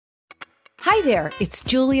Hi there, it's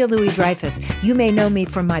Julia Louis-Dreyfus. You may know me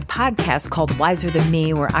from my podcast called Wiser Than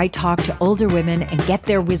Me, where I talk to older women and get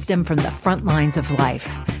their wisdom from the front lines of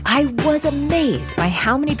life. I was amazed by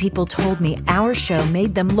how many people told me our show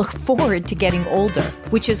made them look forward to getting older,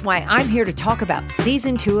 which is why I'm here to talk about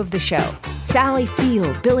season 2 of the show. Sally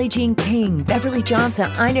Field, Billie Jean King, Beverly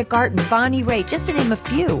Johnson, Ina Garten, Bonnie Raitt, just to name a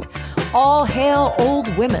few. All hail old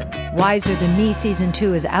women. Wiser Than Me season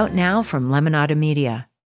 2 is out now from Lemonada Media.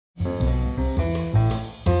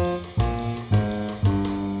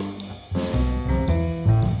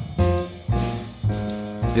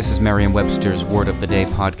 This is Merriam-Webster's Word of the Day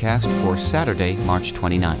podcast for Saturday, March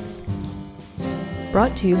 29th.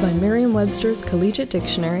 Brought to you by Merriam-Webster's Collegiate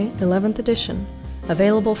Dictionary, 11th edition.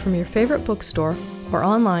 Available from your favorite bookstore or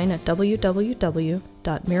online at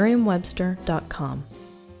www.merriam-webster.com.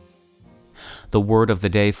 The word of the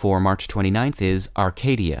day for March 29th is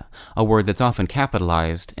Arcadia, a word that's often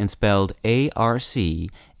capitalized and spelled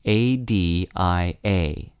A-R-C-A-D-I-A.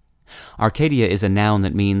 Arcadia is a noun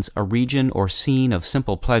that means a region or scene of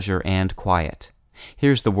simple pleasure and quiet.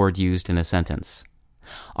 Here's the word used in a sentence.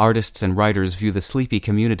 Artists and writers view the sleepy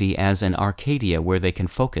community as an Arcadia where they can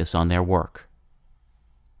focus on their work.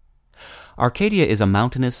 Arcadia is a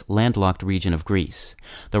mountainous, landlocked region of Greece.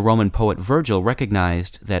 The Roman poet Virgil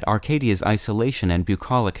recognized that Arcadia's isolation and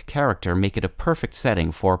bucolic character make it a perfect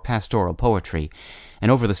setting for pastoral poetry, and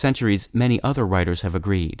over the centuries many other writers have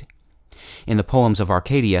agreed. In the poems of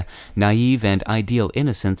Arcadia, naive and ideal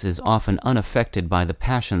innocence is often unaffected by the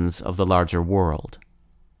passions of the larger world.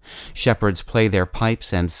 Shepherds play their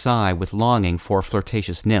pipes and sigh with longing for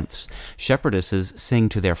flirtatious nymphs. Shepherdesses sing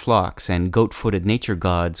to their flocks, and goat-footed nature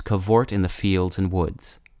gods cavort in the fields and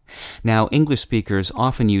woods. Now, English speakers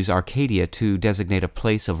often use Arcadia to designate a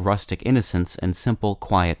place of rustic innocence and simple,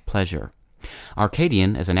 quiet pleasure.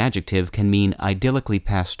 Arcadian, as an adjective, can mean idyllically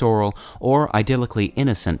pastoral or idyllically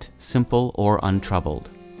innocent, simple or untroubled.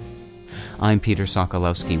 I'm Peter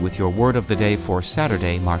Sokolowski with your Word of the Day for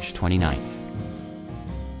Saturday, March 29th.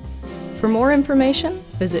 For more information,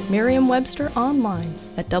 visit Merriam-Webster online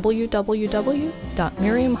at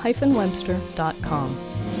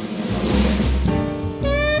www.merriam-webster.com.